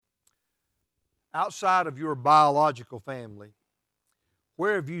outside of your biological family,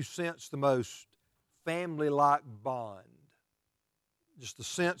 where have you sensed the most family-like bond? Just the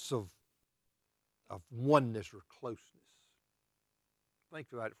sense of oneness or closeness. Think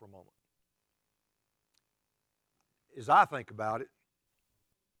about it for a moment. As I think about it,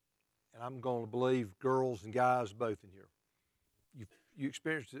 and I'm going to believe girls and guys both in here, you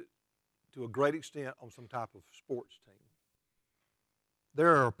experienced it to a great extent on some type of sports team.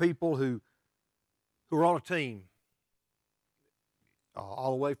 There are people who are on a team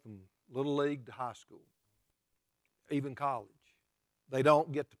all the way from little league to high school, even college. They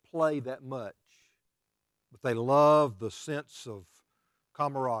don't get to play that much, but they love the sense of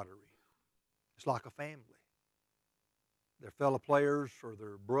camaraderie. It's like a family. Their fellow players are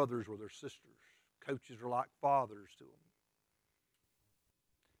their brothers or their sisters. Coaches are like fathers to them.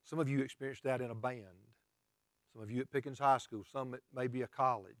 Some of you experienced that in a band. Some of you at Pickens High School. Some at maybe a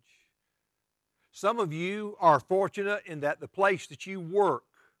college. Some of you are fortunate in that the place that you work,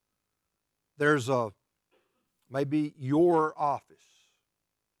 there's maybe your office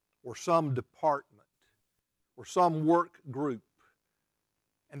or some department or some work group.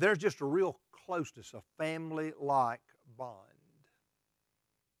 And there's just a real closeness, a family-like bond.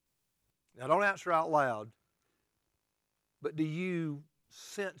 Now, don't answer out loud, but do you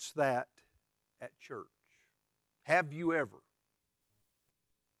sense that at church? Have you ever?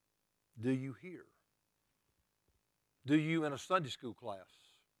 Do you hear? Do you in a Sunday school class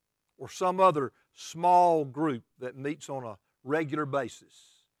or some other small group that meets on a regular basis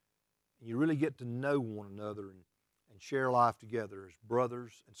and you really get to know one another and share life together as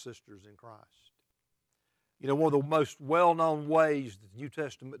brothers and sisters in Christ? You know, one of the most well-known ways that the New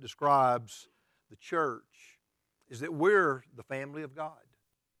Testament describes the church is that we're the family of God.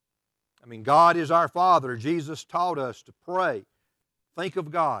 I mean, God is our Father. Jesus taught us to pray. Think of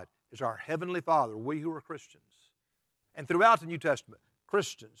God as our Heavenly Father, we who are Christians. And throughout the New Testament,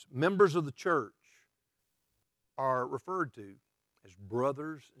 Christians, members of the church, are referred to as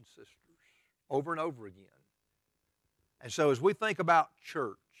brothers and sisters over and over again. And so as we think about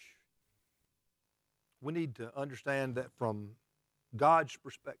church, we need to understand that from God's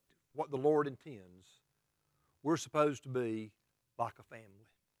perspective, what the Lord intends, we're supposed to be like a family.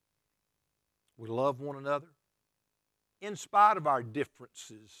 We love one another in spite of our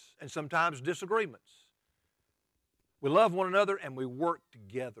differences and sometimes disagreements. We love one another and we work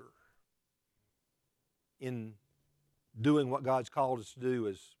together in doing what God's called us to do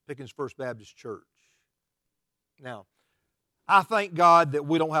as Pickens First Baptist Church. Now, I thank God that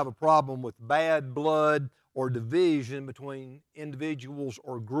we don't have a problem with bad blood or division between individuals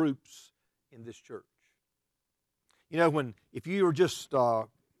or groups in this church. You know, if you are just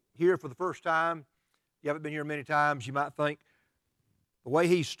here for the first time, you haven't been here many times, you might think the way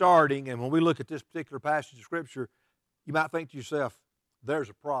he's starting, and when we look at this particular passage of Scripture, you might think to yourself, there's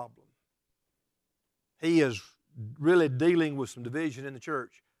a problem. He is really dealing with some division in the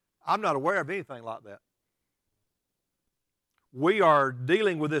church. I'm not aware of anything like that. We are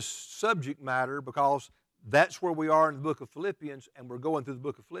dealing with this subject matter because that's where we are in the book of Philippians, and we're going through the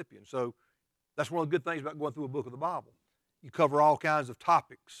book of Philippians. So that's one of the good things about going through a book of the Bible. You cover all kinds of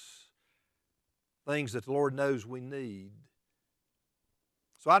topics, things that the Lord knows we need.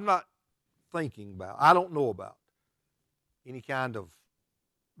 So I'm not thinking about, I don't know about any kind of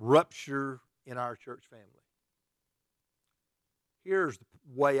rupture in our church family. Here's the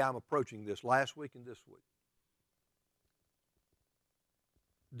way I'm approaching this last week and this week.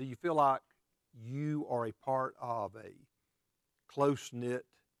 Do you feel like you are a part of a close-knit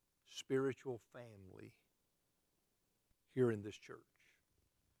spiritual family here in this church?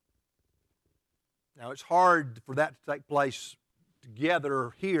 Now, it's hard for that to take place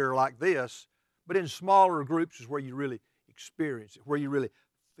together here like this, but in smaller groups is where you really experience it, where you really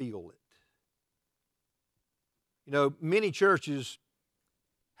feel it. You know, many churches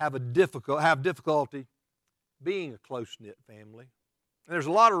have difficulty being a close-knit family. And there's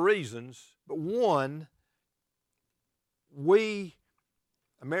a lot of reasons, but one, we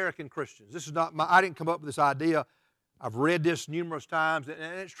American Christians, this is not I didn't come up with this idea. I've read this numerous times, and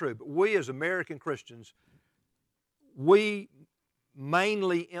it's true, but we as American Christians, we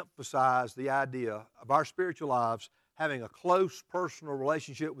mainly emphasize the idea of our spiritual lives having a close personal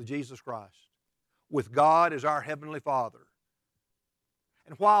relationship with Jesus Christ, with God as our Heavenly Father.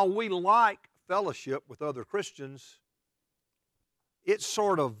 And while we like fellowship with other Christians, it's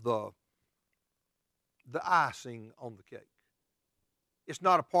sort of the icing on the cake. It's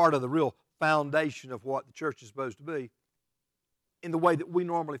not a part of the real foundation of what the church is supposed to be in the way that we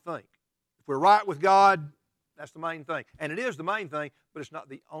normally think. If we're right with God, that's the main thing. And it is the main thing, but it's not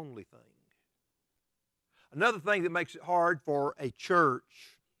the only thing. Another thing that makes it hard for a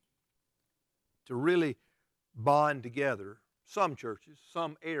church to really bond together, some churches,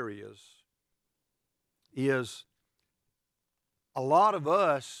 some areas, is a lot of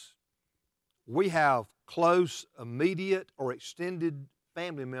us, we have close, immediate, or extended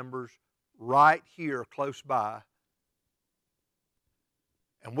family members right here close by.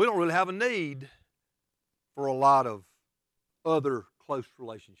 And we don't really have a need for a lot of other close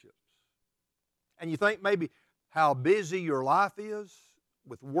relationships. And you think maybe how busy your life is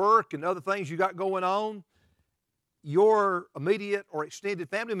with work and other things you got going on, your immediate or extended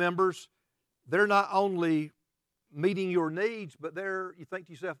family members, they're not only meeting your needs, but you think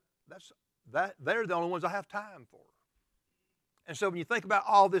to yourself, they're the only ones I have time for. And so when you think about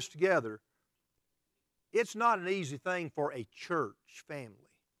all this together, it's not an easy thing for a church family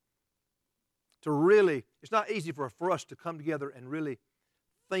to really, it's not easy for us to come together and really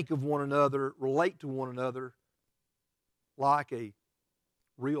think of one another, relate to one another like a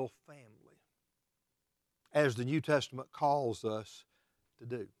real family, as the New Testament calls us to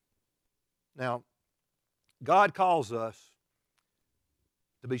do. Now, God calls us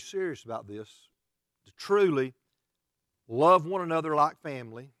to be serious about this, to truly love one another like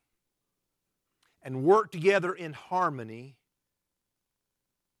family and work together in harmony,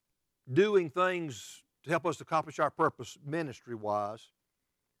 doing things to help us accomplish our purpose ministry-wise.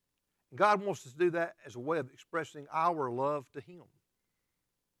 God wants us to do that as a way of expressing our love to Him,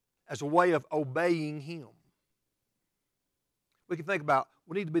 as a way of obeying Him. We can think about,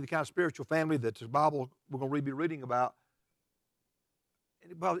 we need to be the kind of spiritual family that the Bible we're going to be reading about,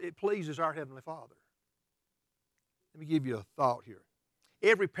 and it pleases our Heavenly Father. Let me give you a thought here.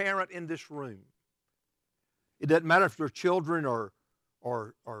 Every parent in this room, it doesn't matter if their children are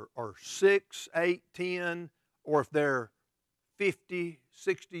 6, 8, 10, or if they're 50,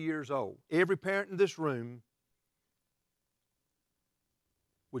 60 years old. Every parent in this room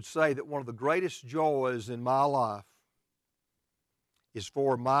would say that one of the greatest joys in my life is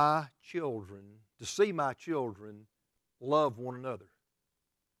for my children, to see my children love one another,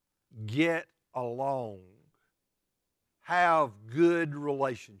 get along, have good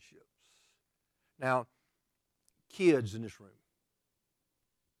relationships. Now, kids in this room,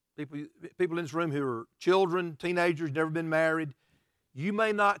 people in this room who are children, teenagers, never been married, you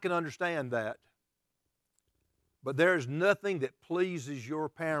may not can understand that, but there's nothing that pleases your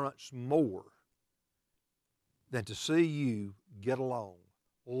parents more than to see you get along,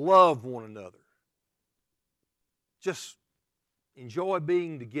 love one another, just enjoy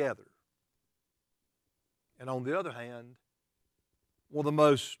being together. And on the other hand, one of the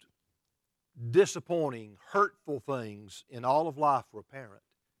most disappointing, hurtful things in all of life for a parent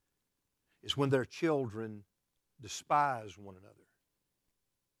is when their children despise one another,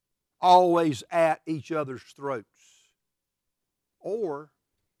 always at each other's throats, or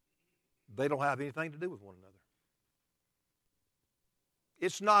they don't have anything to do with one another.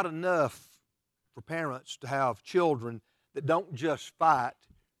 It's not enough for parents to have children that don't just fight,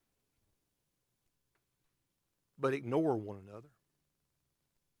 but ignore one another.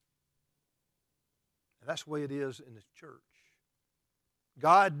 And that's the way it is in the church.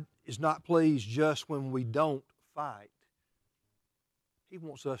 God is not pleased just when we don't fight. He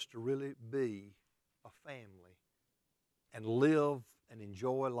wants us to really be a family and live and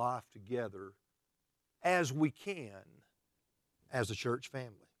enjoy life together as we can as a church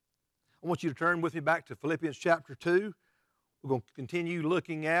family. I want you to turn with me back to Philippians chapter 2. We're going to continue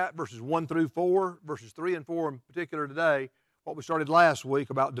looking at verses 1 through 4, verses 3 and 4 in particular today, what we started last week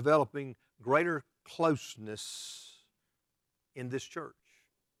about developing greater closeness in this church,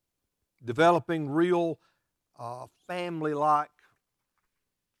 developing real family-like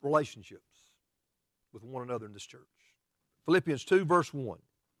relationships with one another in this church. Philippians 2, verse 1.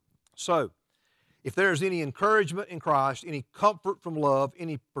 So, if there is any encouragement in Christ, any comfort from love,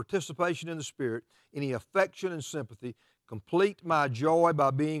 any participation in the Spirit, any affection and sympathy, complete my joy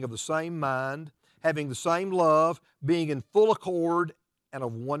by being of the same mind, having the same love, being in full accord and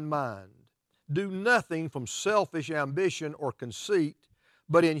of one mind. Do nothing from selfish ambition or conceit,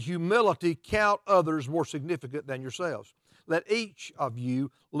 but in humility count others more significant than yourselves. Let each of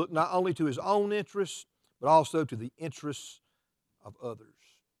you look not only to his own interests, but also to the interests of others.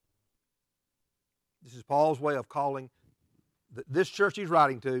 This is Paul's way of calling this church he's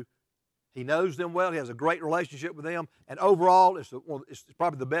writing to. He knows them well. He has a great relationship with them. And overall, it's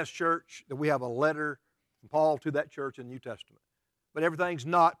probably the best church that we have a letter from Paul to that church in the New Testament. But everything's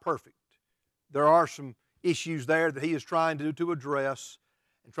not perfect. There are some issues there that he is trying to address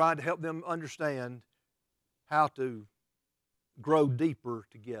and trying to help them understand how to grow deeper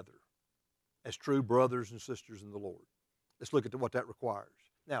together. as true brothers and sisters in the Lord. Let's look at what that requires.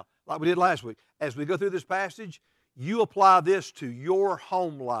 Now, like we did last week, as we go through this passage, you apply this to your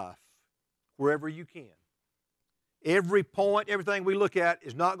home life wherever you can. Every point, everything we look at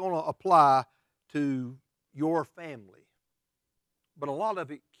is not going to apply to your family, but a lot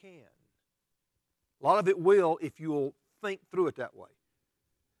of it can. A lot of it will if you'll think through it that way.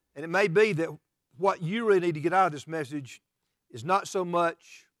 And it may be that what you really need to get out of this message is not so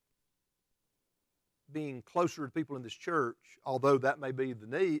much being closer to people in this church, although that may be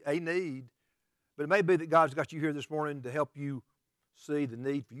a need, but it may be that God's got you here this morning to help you see the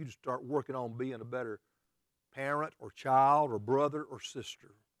need for you to start working on being a better parent or child or brother or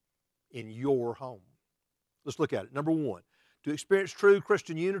sister in your home. Let's look at it. Number one, to experience true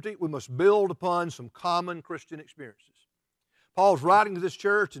Christian unity, we must build upon some common Christian experiences. Paul's writing to this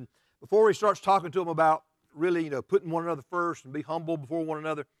church, and before he starts talking to them about really, putting one another first and be humble before one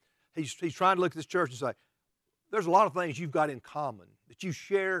another, he's trying to look at this church and say, there's a lot of things you've got in common that you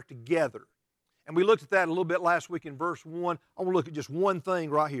share together. And we looked at that a little bit last week in verse 1. I want to look at just one thing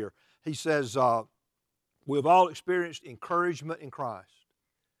right here. He says, we've all experienced encouragement in Christ.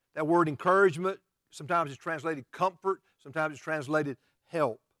 That word encouragement, sometimes it's translated comfort, sometimes it's translated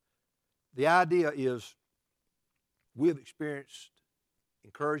help. The idea is we have experienced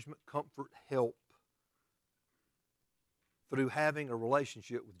encouragement, comfort, help through having a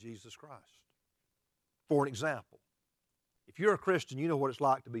relationship with Jesus Christ. For an example, if you're a Christian, you know what it's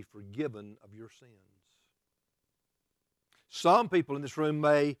like to be forgiven of your sins. Some people in this room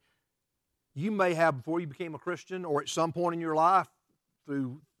you may have before you became a Christian or at some point in your life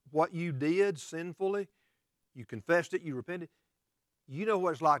through what you did sinfully, you confessed it, you repented. You know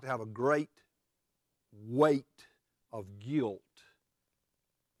what it's like to have a great weight of guilt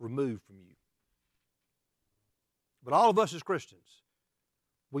removed from you. But all of us as Christians,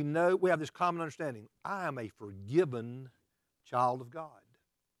 we know, we have this common understanding. I am a forgiven child of God.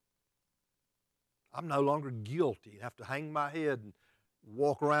 I'm no longer guilty and have to hang my head and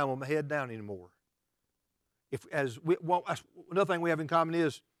walk around with my head down anymore. Another thing we have in common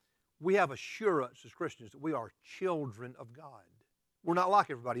is we have assurance as Christians that we are children of God. We're not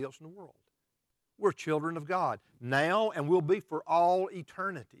like everybody else in the world. We're children of God now and will be for all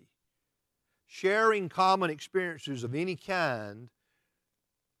eternity. Sharing common experiences of any kind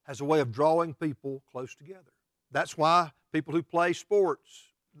has a way of drawing people close together. That's why people who play sports,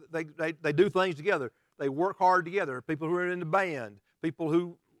 they do things together. They work hard together. People who are in the band, people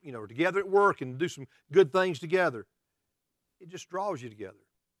who are together at work and do some good things together. It just draws you together.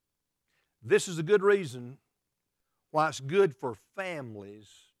 This is a good reason why it's good for families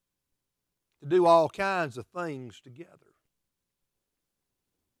to do all kinds of things together.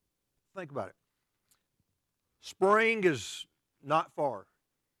 Think about it. Spring is not far.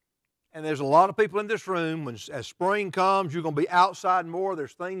 And there's a lot of people in this room, as spring comes, you're going to be outside more.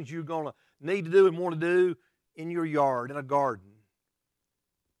 There's things you're going to need to do and want to do in your yard, in a garden.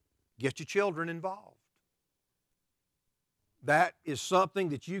 Get your children involved. That is something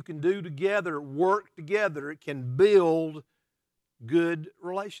that you can do together, work together. It can build good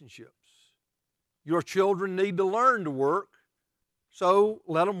relationships. Your children need to learn to work, so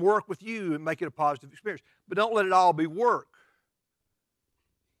let them work with you and make it a positive experience. But don't let it all be work.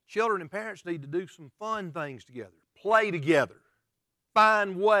 Children and parents need to do some fun things together, play together,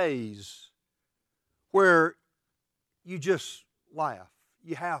 find ways where you just laugh,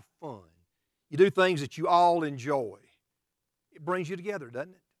 you have fun, you do things that you all enjoy. It brings you together,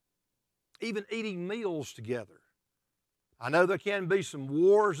 doesn't it? Even eating meals together. I know there can be some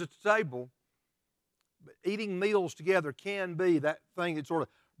wars at the table, but eating meals together can be that thing that sort of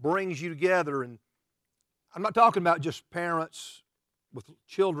brings you together. And I'm not talking about just parents with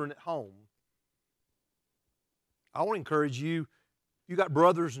children at home. I want to encourage you, you got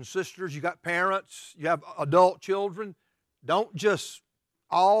brothers and sisters, you got parents, you have adult children, don't just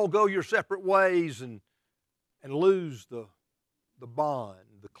all go your separate ways and lose the bond,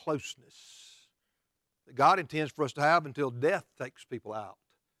 the closeness that God intends for us to have until death takes people out.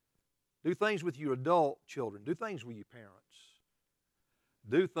 Do things with your adult children. Do things with your parents.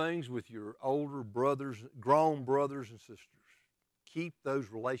 Do things with your older brothers, grown brothers and sisters. Keep those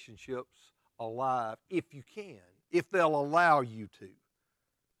relationships alive if you can, if they'll allow you to.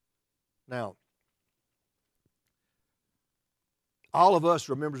 Now, all of us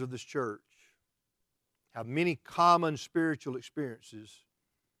who are members of this church have many common spiritual experiences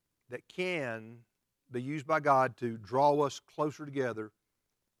that can be used by God to draw us closer together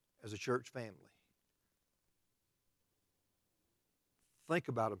as a church family. Think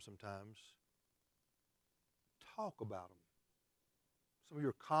about them sometimes. Talk about them. Some of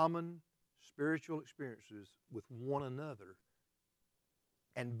your common spiritual experiences with one another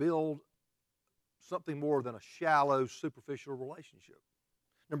and build something more than a shallow, superficial relationship.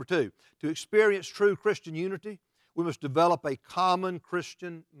 Number two, to experience true Christian unity, we must develop a common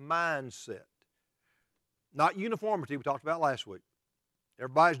Christian mindset. Not uniformity, we talked about last week.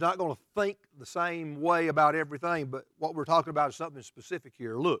 Everybody's not going to think the same way about everything, but what we're talking about is something specific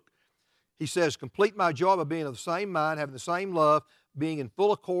here. Look, he says, complete my joy by being of the same mind, having the same love, being in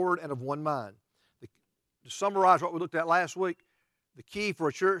full accord and of one mind. To summarize what we looked at last week, the key for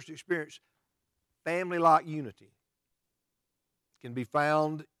a church to experience family-like unity can be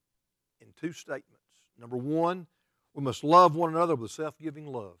found in two statements. Number one, we must love one another with self-giving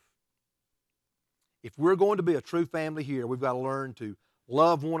love. If we're going to be a true family here, we've got to learn to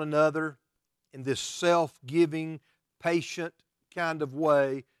love one another in this self-giving, patient kind of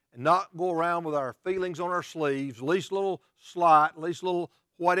way and not go around with our feelings on our sleeves, least little slight, least little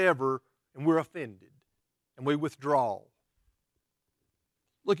whatever, and we're offended and we withdraw.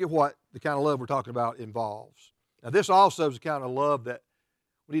 Look at what the kind of love we're talking about involves. Now, this also is the kind of love that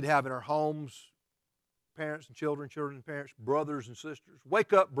we need to have in our homes, parents and children, children and parents, brothers and sisters.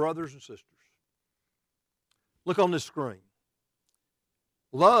 Wake up, brothers and sisters. Look on this screen.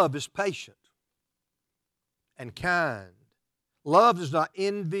 Love is patient and kind. Love does not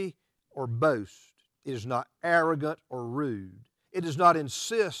envy or boast. It is not arrogant or rude. It does not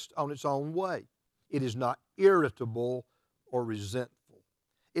insist on its own way. It is not irritable or resentful.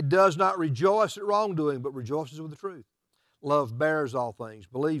 It does not rejoice at wrongdoing, but rejoices with the truth. Love bears all things,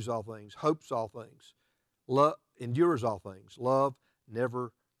 believes all things, hopes all things, love endures all things. Love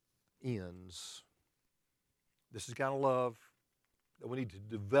never ends. This is the kind of love that we need to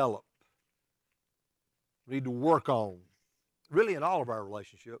develop. We need to work on, really in all of our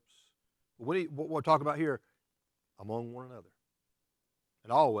relationships. What we're talking about here, among one another,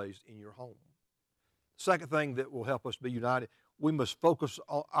 and always in your home. Second thing that will help us be united, we must focus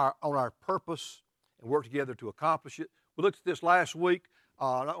on our purpose and work together to accomplish it. We looked at this last week.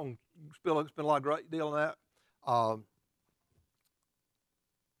 I'm not going to spend a lot of great deal on that.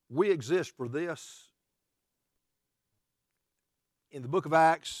 We exist for this. In the book of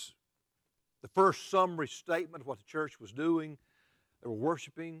Acts, the first summary statement of what the church was doing, they were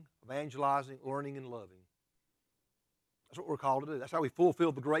worshiping, evangelizing, learning, and loving. That's what we're called to do. That's how we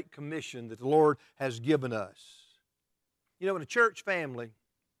fulfill the great commission that the Lord has given us. You know, in a church family,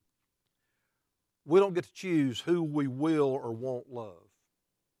 we don't get to choose who we will or won't love.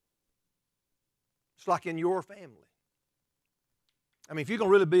 It's like in your family. I mean, if you're going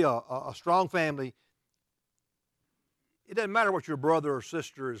to really be a strong family, it doesn't matter what your brother or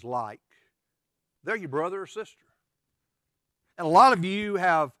sister is like. They're your brother or sister. And a lot of you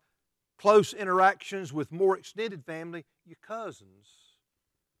have close interactions with more extended family, your cousins.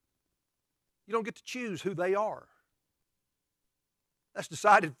 You don't get to choose who they are. That's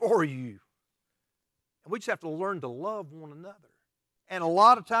decided for you. And we just have to learn to love one another. And a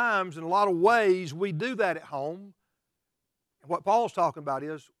lot of times, in a lot of ways, we do that at home. And what Paul's talking about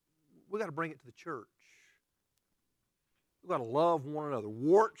is we've got to bring it to the church. We've got to love one another,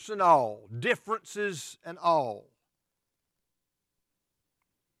 warts and all, differences and all.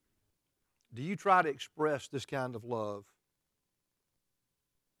 Do you try to express this kind of love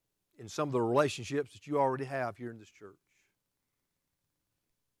in some of the relationships that you already have here in this church?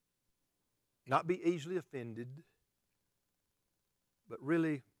 Not be easily offended, but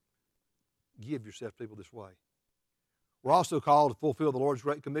really give yourself to people this way. We're also called to fulfill the Lord's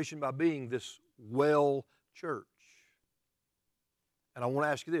Great Commission by being this well church. And I want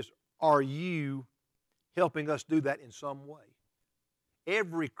to ask you this, are you helping us do that in some way?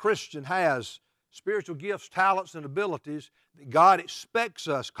 Every Christian has spiritual gifts, talents, and abilities that God expects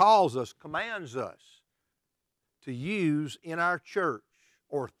us, calls us, commands us to use in our church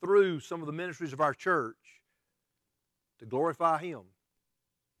or through some of the ministries of our church to glorify Him,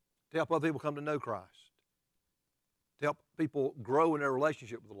 to help other people come to know Christ, to help people grow in their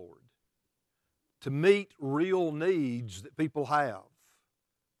relationship with the Lord, to meet real needs that people have.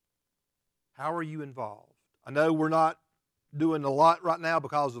 How are you involved? I know we're not doing a lot right now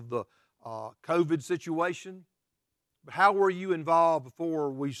because of the COVID situation, but how were you involved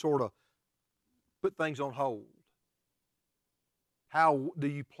before we sort of put things on hold? How do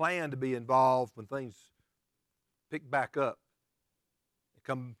you plan to be involved when things pick back up and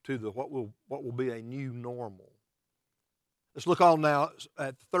come to what will be a new normal? Let's look on now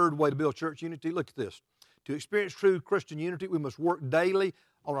at the third way to build church unity. Look at this. To experience true Christian unity, we must work daily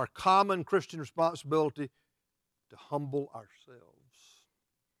on our common Christian responsibility to humble ourselves.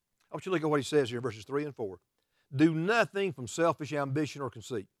 I want you to look at what he says here in verses 3 and 4. Do nothing from selfish ambition or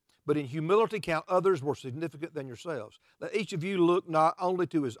conceit, but in humility count others more significant than yourselves. Let each of you look not only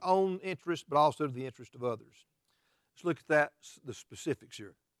to his own interest, but also to the interest of others. Let's look at the specifics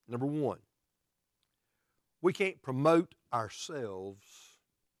here. Number one, we can't promote ourselves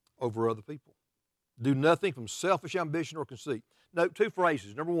over other people. Do nothing from selfish ambition or conceit. Note two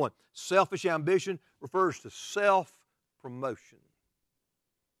phrases. Number one, selfish ambition refers to self-promotion.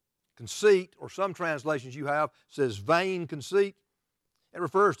 Conceit, or some translations you have, says vain conceit. It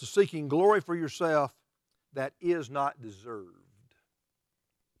refers to seeking glory for yourself that is not deserved.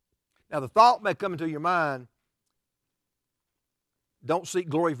 Now, the thought may come into your mind, don't seek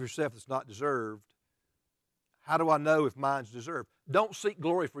glory for yourself that's not deserved. How do I know if mine's deserved? Don't seek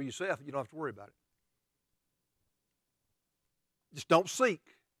glory for yourself, and you don't have to worry about it. Just don't seek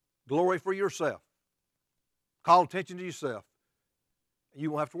glory for yourself. Call attention to yourself.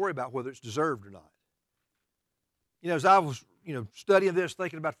 You won't have to worry about whether it's deserved or not. As I was, studying this,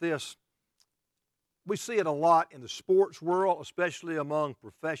 thinking about this, we see it a lot in the sports world, especially among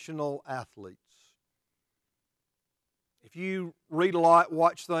professional athletes. If you read a lot,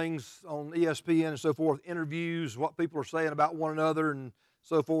 watch things on ESPN and so forth, interviews, what people are saying about one another and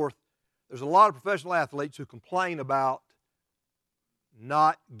so forth, there's a lot of professional athletes who complain about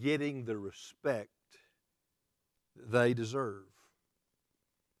not getting the respect they deserve.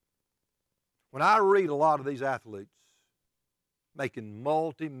 When I read a lot of these athletes making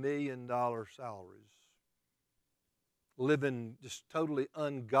multi-million-dollar salaries, living just totally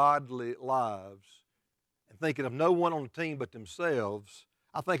ungodly lives, and thinking of no one on the team but themselves,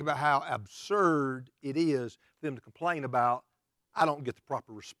 I think about how absurd it is for them to complain about, I don't get the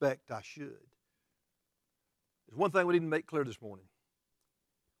proper respect I should. There's one thing we need to make clear this morning.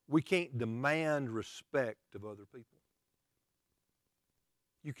 We can't demand respect of other people.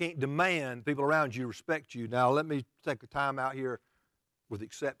 You can't demand people around you respect you. Now, let me take a time out here with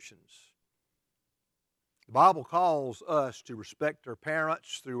exceptions. The Bible calls us to respect our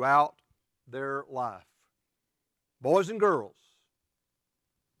parents throughout their life. Boys and girls,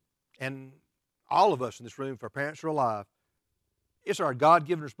 and all of us in this room, if our parents are alive, it's our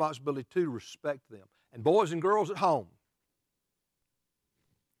God-given responsibility to respect them. And boys and girls at home,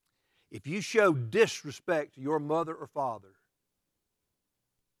 if you show disrespect to your mother or father,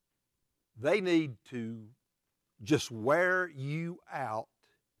 they need to just wear you out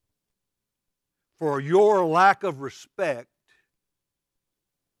for your lack of respect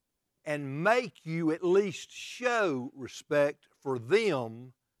and make you at least show respect for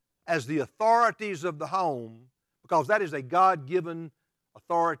them as the authorities of the home, because that is a God-given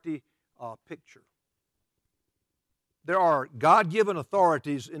authority picture. There are God-given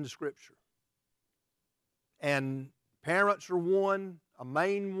authorities in the Scripture. And parents are one, a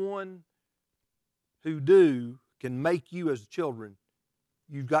main one, who can make you as children,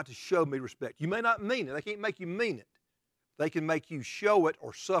 you've got to show me respect. You may not mean it. They can't make you mean it. They can make you show it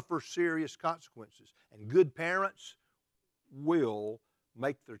or suffer serious consequences. And good parents will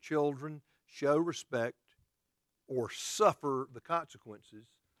make their children show respect or suffer the consequences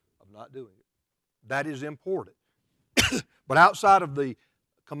of not doing it. That is important. But outside of the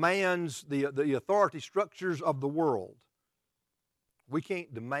commands, the authority structures of the world, we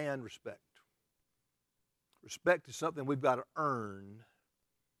can't demand respect. Respect is something we've got to earn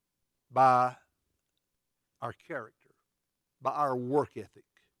by our character, by our work ethic,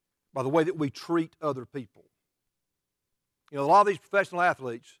 by the way that we treat other people. A lot of these professional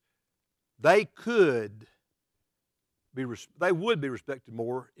athletes, they would be respected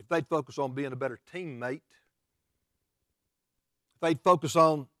more if they'd focus on being a better teammate, if they'd focus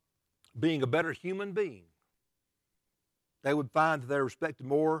on being a better human being. They would find that they're respected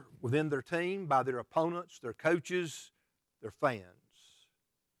more within their team, by their opponents, their coaches, their fans.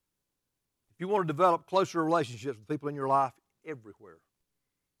 If you want to develop closer relationships with people in your life, everywhere,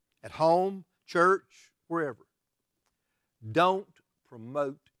 at home, church, wherever, don't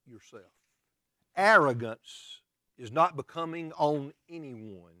promote yourself. Arrogance is not becoming on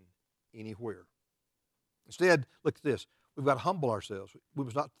anyone, anywhere. Instead, look at this. We've got to humble ourselves. We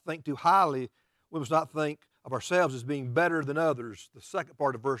must not think too highly. We must not think of ourselves as being better than others, the second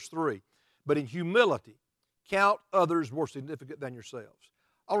part of verse 3. But in humility, count others more significant than yourselves.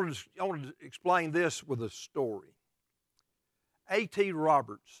 I want to explain this with a story. A.T.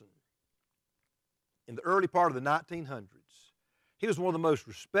 Robertson, in the early part of the 1900s, he was one of the most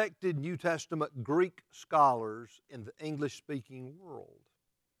respected New Testament Greek scholars in the English-speaking world.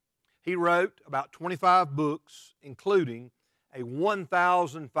 He wrote about 25 books, including a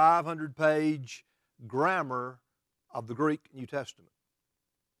 1,500-page grammar of the Greek New Testament.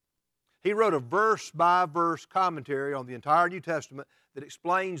 He wrote a verse-by-verse commentary on the entire New Testament that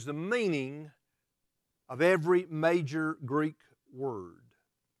explains the meaning of every major Greek word.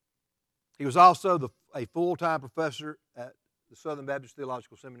 He was also a full-time professor at the Southern Baptist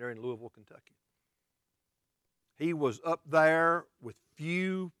Theological Seminary in Louisville, Kentucky. He was up there with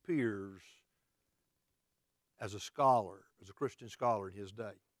few peers as a scholar, as a Christian scholar in his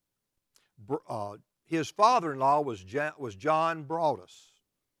day. His father-in-law was John Broadus.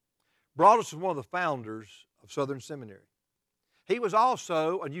 Broadus was one of the founders of Southern Seminary. He was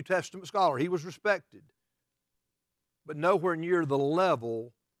also a New Testament scholar. He was respected, but nowhere near the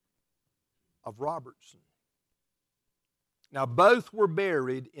level of Robertson. Now, both were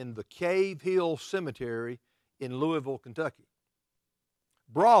buried in the Cave Hill Cemetery in Louisville, Kentucky.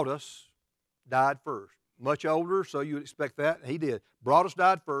 Broadus died first. Much older, so you would expect that. He did. Broadus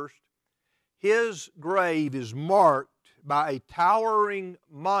died first. His grave is marked by a towering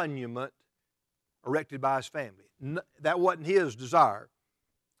monument erected by his family. That wasn't his desire,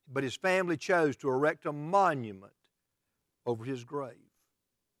 but his family chose to erect a monument over his grave.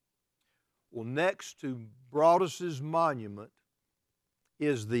 Well, next to Broadus's monument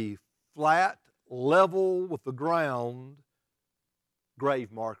is the flat, level with the ground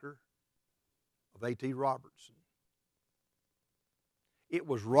grave marker of A.T. Robertson. It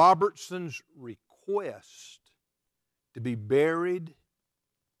was Robertson's request to be buried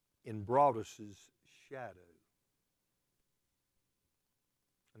in Broadus's shadow.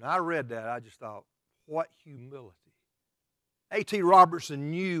 And I read that, I just thought, what humility. A.T.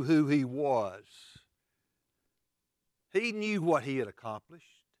 Robertson knew who he was. He knew what he had accomplished.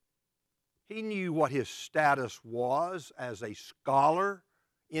 He knew what his status was as a scholar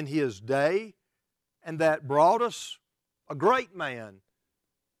in his day, and that Broadus, a great man,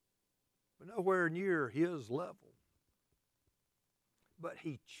 but nowhere near his level. But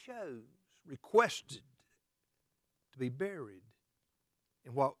he chose, requested to be buried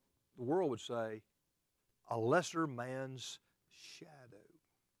in what the world would say, a lesser man's shadow.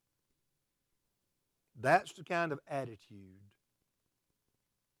 That's the kind of attitude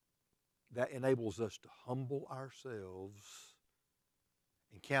that enables us to humble ourselves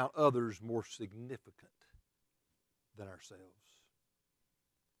and count others more significant than ourselves.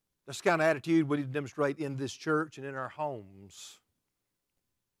 That's the kind of attitude we need to demonstrate in this church and in our homes.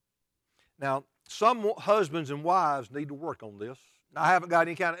 Now, some husbands and wives need to work on this. Now, I haven't got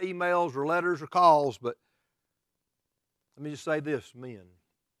any kind of emails or letters or calls, but let me just say this, men.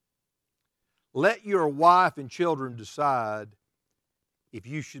 Let your wife and children decide if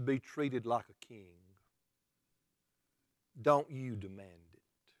you should be treated like a king. Don't you demand it.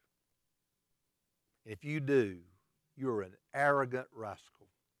 If you do, you're an arrogant rascal.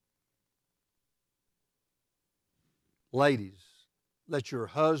 Ladies, let your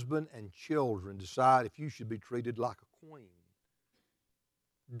husband and children decide if you should be treated like a queen.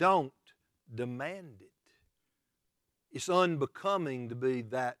 Don't demand it. It's unbecoming to be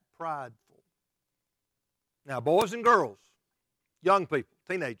that prideful. Now, boys and girls, young people,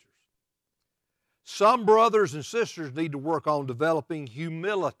 teenagers, some brothers and sisters need to work on developing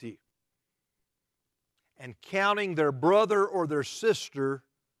humility and counting their brother or their sister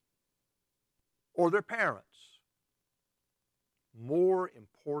or their parents more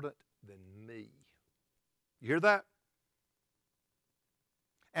important than me. You hear that?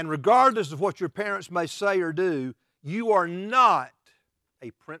 And regardless of what your parents may say or do, you are not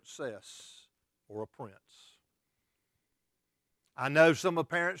a princess or a prince. I know some of the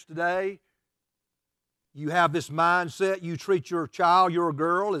parents today, you have this mindset, you treat your child, your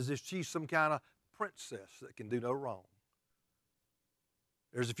girl, as if she's some kind of princess that can do no wrong.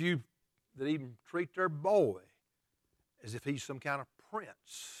 There's a few that even treat their boy as if he's some kind of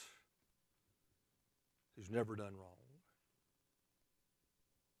prince who's never done wrong.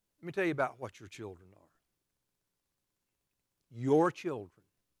 Let me tell you about what your children are. Your children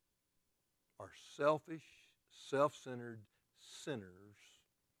are selfish, self-centered sinners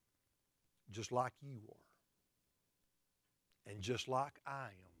just like you are and just like I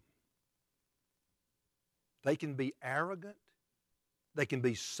am. They can be arrogant. They can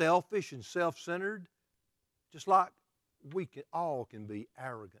be selfish and self-centered just like we all can be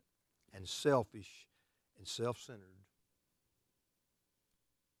arrogant and selfish and self-centered.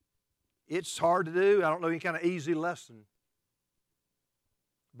 It's hard to do. I don't know any kind of easy lesson.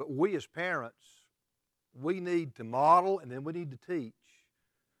 But we as parents, we need to model and then we need to teach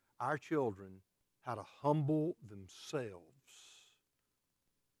our children how to humble themselves.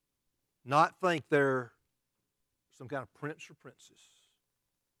 Not think they're some kind of prince or princess.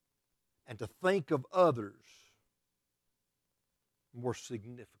 And to think of others more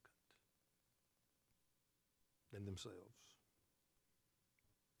significant than themselves.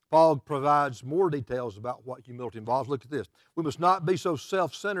 Paul provides more details about what humility involves. Look at this. We must not be so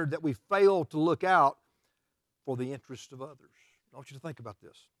self-centered that we fail to look out for the interests of others. I want you to think about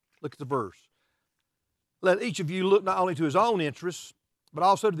this. Look at the verse. Let each of you look not only to his own interests, but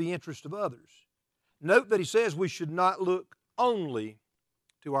also to the interests of others. Note that he says we should not look only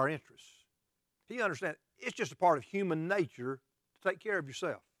to our interests. He understands it's just a part of human nature to take care of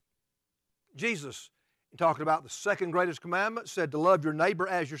yourself. Jesus, in talking about the second greatest commandment, said to love your neighbor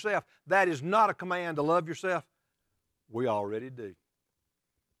as yourself. That is not a command to love yourself. We already do.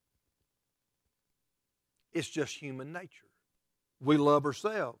 It's just human nature. We love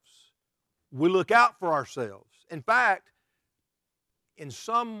ourselves. We look out for ourselves. In fact, in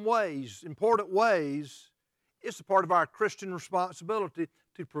some ways, important ways, it's a part of our Christian responsibility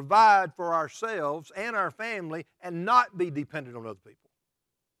to provide for ourselves and our family and not be dependent on other people.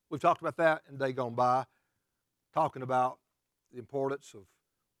 We've talked about that in day gone by, talking about the importance of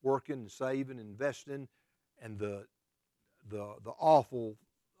working and saving and investing and the awful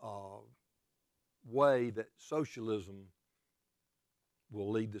way that socialism will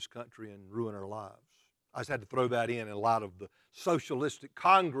lead this country and ruin our lives. I just had to throw that in light of the socialistic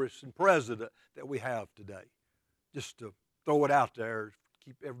Congress and president that we have today. Just to throw it out there,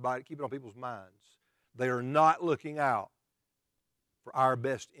 keep it on people's minds. They are not looking out for our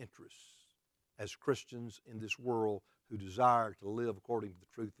best interests as Christians in this world who desire to live according to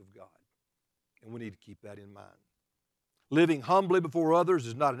the truth of God. And we need to keep that in mind. Living humbly before others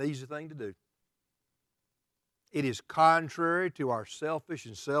is not an easy thing to do. It is contrary to our selfish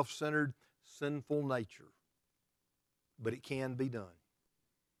and self-centered sinful nature, but it can be done.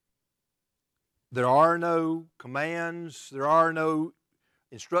 There are no commands, there are no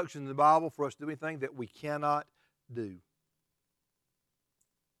instructions in the Bible for us to do anything that we cannot do.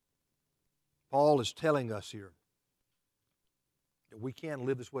 Paul is telling us here that we can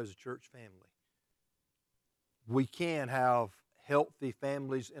live this way as a church family. We can have healthy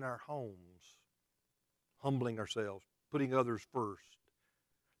families in our homes, humbling ourselves, putting others first.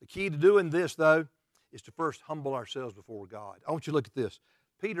 The key to doing this, though, is to first humble ourselves before God. I want you to look at this.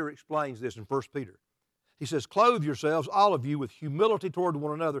 Peter explains this in 1 Peter. He says, clothe yourselves, all of you, with humility toward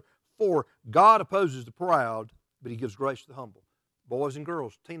one another, for God opposes the proud, but he gives grace to the humble. Boys and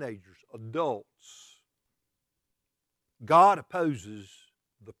girls, teenagers, adults. God opposes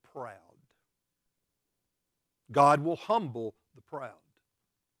the proud. God will humble the proud.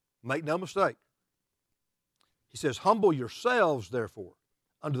 Make no mistake. He says, humble yourselves, therefore,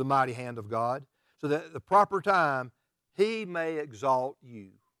 under the mighty hand of God, so that at the proper time he may exalt you.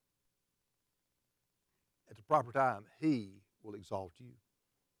 At the proper time, he will exalt you.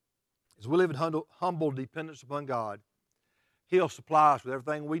 As we live in humble dependence upon God, he'll supply us with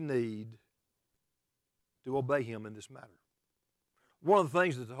everything we need to obey him in this matter. One of the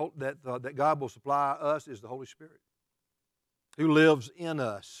things that God will supply us is the Holy Spirit, who lives in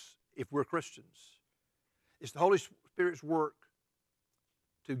us if we're Christians. It's the Holy Spirit's work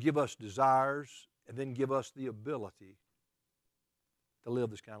to give us desires and then give us the ability to live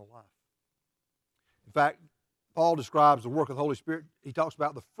this kind of life. In fact, Paul describes the work of the Holy Spirit. He talks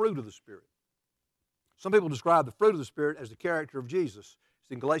about the fruit of the Spirit. Some people describe the fruit of the Spirit as the character of Jesus.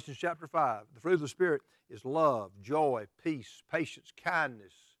 It's in Galatians chapter 5. The fruit of the Spirit is love, joy, peace, patience,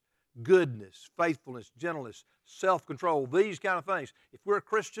 kindness, goodness, faithfulness, gentleness, self-control, these kind of things. If we're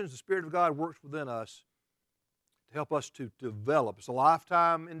Christians, the Spirit of God works within us to help us to develop. It's a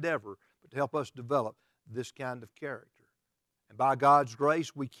lifetime endeavor, but to help us develop this kind of character. And by God's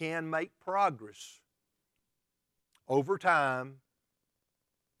grace, we can make progress over time,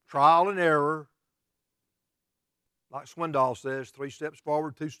 trial and error. Like Swindoll says, 3 steps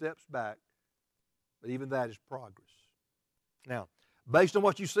forward, 2 steps back. But even that is progress. Now, based on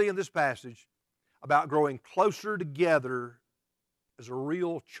what you see in this passage about growing closer together as a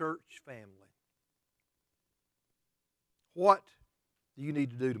real church family, what do you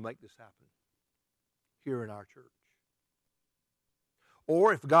need to do to make this happen here in our church?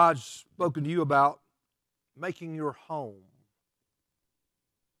 Or if God's spoken to you about making your home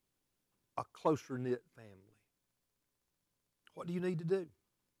a closer-knit family, what do you need to do?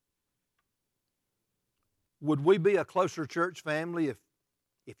 Would we be a closer church family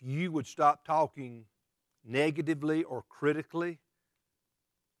if you would stop talking negatively or critically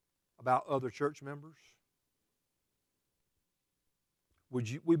about other church members?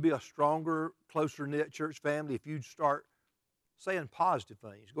 Would we be a stronger, closer-knit church family if you'd start saying positive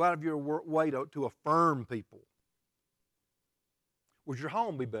things? Go out of your way to affirm people. Would your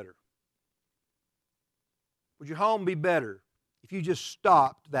home be better? Would your home be better if you just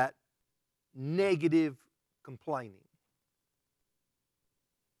stopped that negative complaining?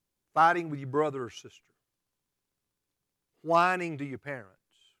 fighting with your brother or sister, whining to your parents,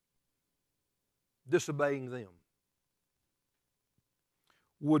 disobeying them?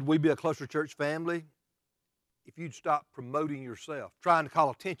 Would we be a closer church family if you'd stop promoting yourself, trying to call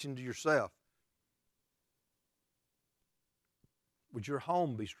attention to yourself? Would your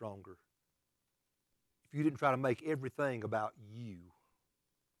home be stronger if you didn't try to make everything about you?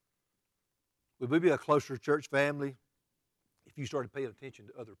 Would we be a closer church family if you started paying attention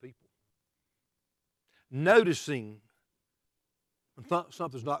to other people? Noticing when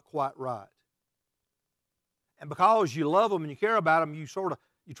something's not quite right. And because you love them and you care about them, you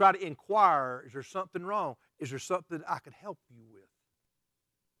try to inquire, is there something wrong? Is there something I could help you with?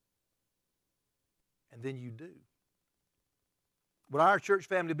 And then you do. Would our church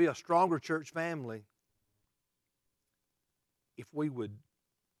family be a stronger church family if we would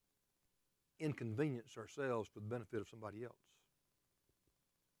inconvenience ourselves for the benefit of somebody else?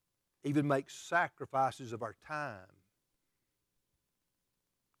 Even make sacrifices of our time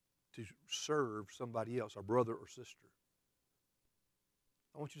to serve somebody else, our brother or sister.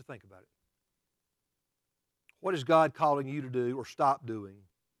 I want you to think about it. What is God calling you to do or stop doing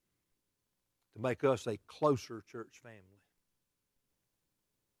to make us a closer church family?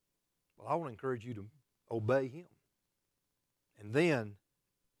 Well, I want to encourage you to obey Him. And then,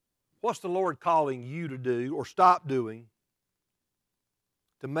 what's the Lord calling you to do or stop doing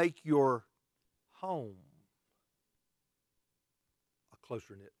to make your home a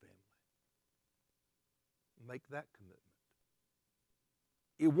closer-knit family? Make that commitment.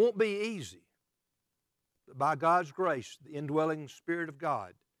 It won't be easy, but by God's grace, the indwelling Spirit of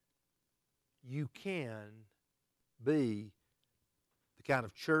God, you can be the kind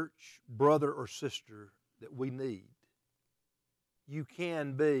of church brother or sister that we need. You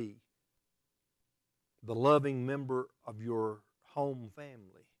can be the loving member of your home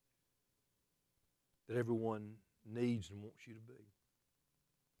family that everyone needs and wants you to be.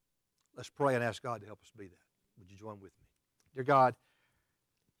 Let's pray and ask God to help us be that. Would you join with me? Dear God,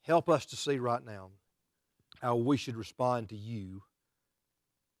 help us to see right now how we should respond to you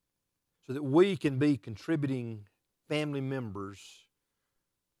so that we can be contributing family members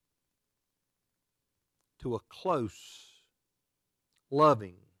to a close,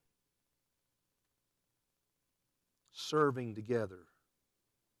 loving, serving together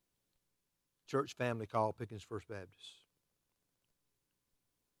church family called Pickens First Baptist.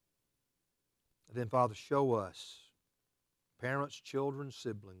 And then, Father, show us, parents, children,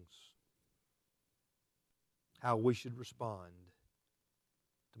 siblings, how we should respond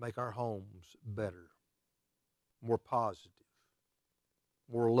to make our homes better, more positive,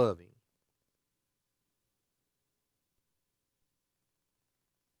 more loving.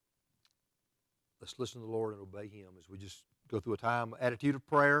 Let's listen to the Lord and obey Him as we just go through a time, attitude of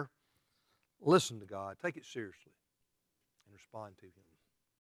prayer. Listen to God. Take it seriously and respond to Him.